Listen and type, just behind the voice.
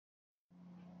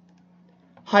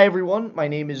Hi everyone, my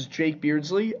name is Jake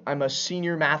Beardsley. I'm a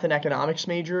senior math and economics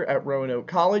major at Roanoke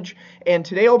College, and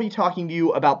today I'll be talking to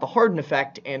you about the Harden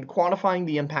effect and quantifying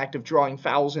the impact of drawing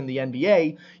fouls in the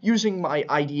NBA using my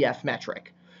IDF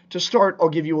metric. To start, I'll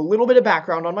give you a little bit of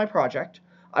background on my project.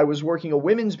 I was working a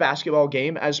women's basketball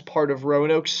game as part of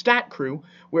Roanoke's stat crew,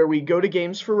 where we go to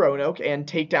games for Roanoke and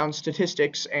take down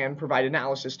statistics and provide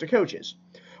analysis to coaches.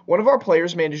 One of our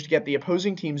players managed to get the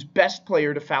opposing team's best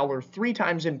player to foul her 3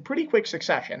 times in pretty quick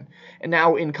succession. And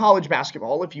now in college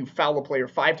basketball, if you foul a player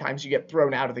 5 times, you get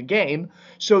thrown out of the game.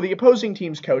 So the opposing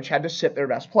team's coach had to sit their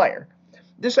best player.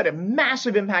 This had a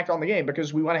massive impact on the game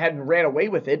because we went ahead and ran away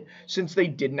with it since they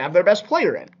didn't have their best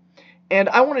player in. And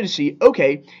I wanted to see,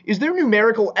 okay, is there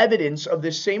numerical evidence of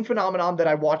this same phenomenon that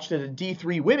I watched at a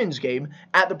D3 women's game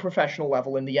at the professional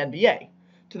level in the NBA?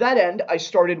 To that end, I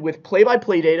started with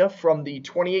play-by-play data from the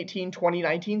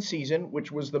 2018-2019 season,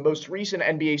 which was the most recent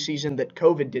NBA season that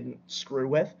COVID didn't screw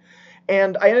with.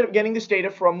 And I ended up getting this data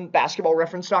from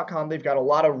basketballreference.com. They've got a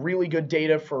lot of really good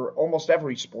data for almost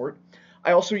every sport.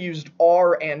 I also used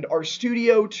R and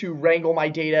RStudio to wrangle my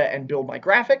data and build my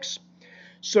graphics.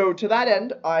 So to that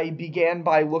end, I began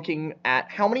by looking at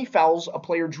how many fouls a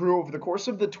player drew over the course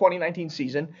of the 2019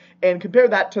 season and compare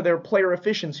that to their player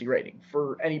efficiency rating.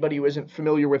 For anybody who isn't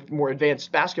familiar with more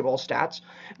advanced basketball stats,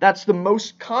 that's the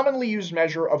most commonly used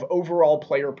measure of overall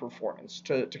player performance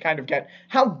to kind of get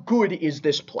how good is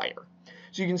this player.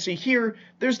 So you can see here,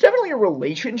 there's definitely a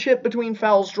relationship between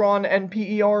fouls drawn and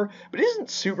PER, but it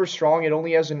isn't super strong. It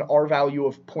only has an R value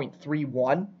of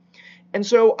 0.31. And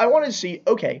so I wanted to see,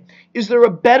 okay, is there a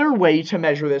better way to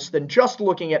measure this than just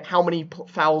looking at how many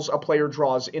fouls a player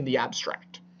draws in the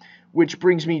abstract? Which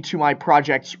brings me to my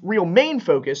project's real main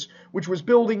focus, which was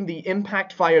building the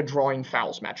impact via drawing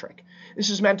fouls metric. This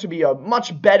is meant to be a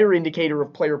much better indicator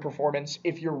of player performance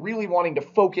if you're really wanting to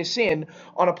focus in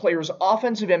on a player's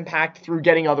offensive impact through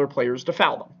getting other players to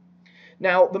foul them.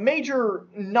 Now, the major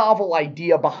novel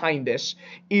idea behind this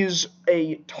is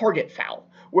a target foul,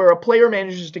 where a player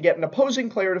manages to get an opposing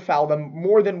player to foul them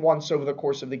more than once over the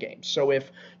course of the game. So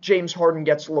if James Harden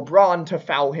gets LeBron to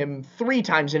foul him 3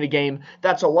 times in a game,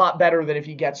 that's a lot better than if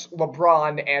he gets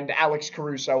LeBron and Alex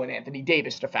Caruso and Anthony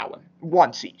Davis to foul him,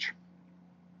 once each.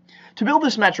 To build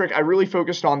this metric, I really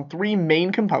focused on 3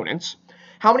 main components.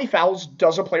 How many fouls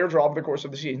does a player draw over the course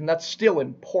of the season? That's still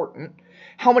important.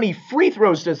 How many free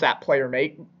throws does that player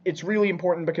make? It's really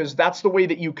important because that's the way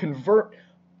that you convert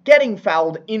getting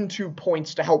fouled into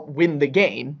points to help win the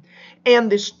game,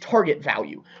 and this target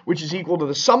value, which is equal to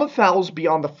the sum of fouls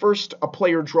beyond the first a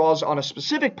player draws on a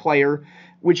specific player,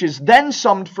 which is then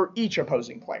summed for each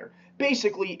opposing player.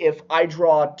 Basically, if I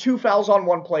draw 2 fouls on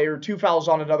one player, 2 fouls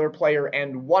on another player,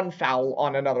 and 1 foul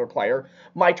on another player,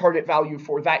 my target value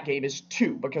for that game is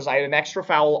 2, because I had an extra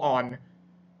foul on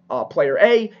player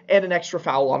A and an extra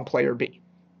foul on player B.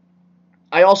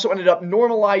 I also ended up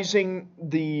normalizing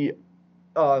the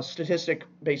statistic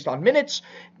based on minutes,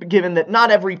 given that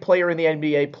not every player in the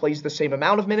NBA plays the same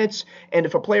amount of minutes, and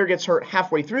if a player gets hurt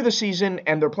halfway through the season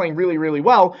and they're playing really, really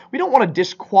well, we don't want to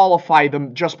disqualify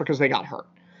them just because they got hurt.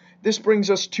 This brings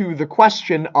us to the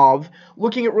question of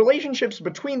looking at relationships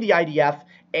between the IDF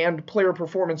and player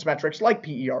performance metrics like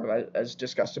PER, as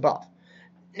discussed above.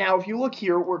 Now, if you look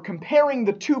here, we're comparing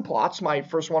the 2 plots, my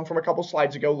first one from a couple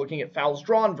slides ago looking at fouls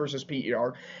drawn versus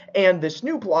PER, and this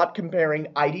new plot comparing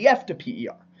IDF to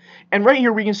PER. And right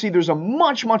here we can see there's a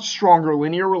much, much stronger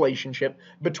linear relationship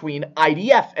between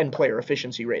IDF and player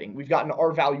efficiency rating. We've got an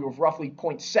R value of roughly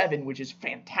 0.7, which is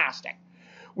fantastic.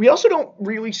 We also don't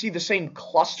really see the same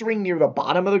clustering near the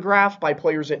bottom of the graph by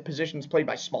players at positions played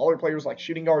by smaller players like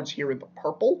shooting guards here in the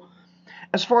purple.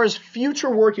 As far as future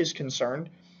work is concerned,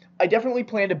 I definitely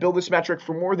plan to build this metric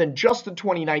for more than just the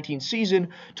 2019 season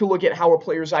to look at how a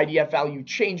player's IDF value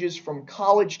changes from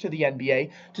college to the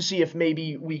NBA to see if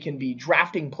maybe we can be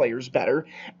drafting players better,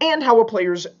 and how a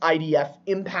player's IDF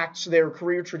impacts their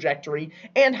career trajectory,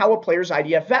 and how a player's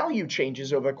IDF value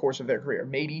changes over the course of their career.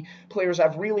 Maybe players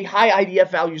have really high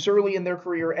IDF values early in their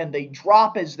career and they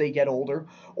drop as they get older,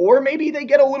 or maybe they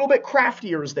get a little bit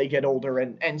craftier as they get older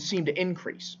and seem to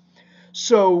increase.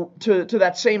 So to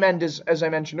that same end, as I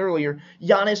mentioned earlier,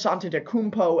 Giannis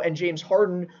Antetokounmpo and James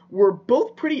Harden were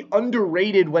both pretty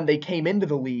underrated when they came into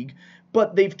the league,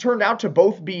 but they've turned out to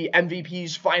both be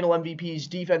MVPs, final MVPs,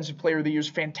 Defensive Player of the Year,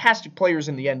 fantastic players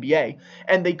in the NBA,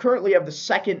 and they currently have the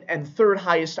 2nd and 3rd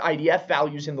highest IDF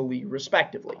values in the league,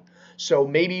 respectively. So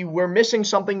maybe we're missing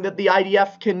something that the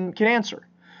IDF can answer.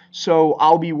 So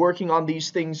I'll be working on these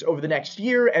things over the next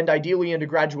year and ideally into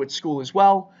graduate school as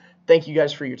well. Thank you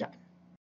guys for your time.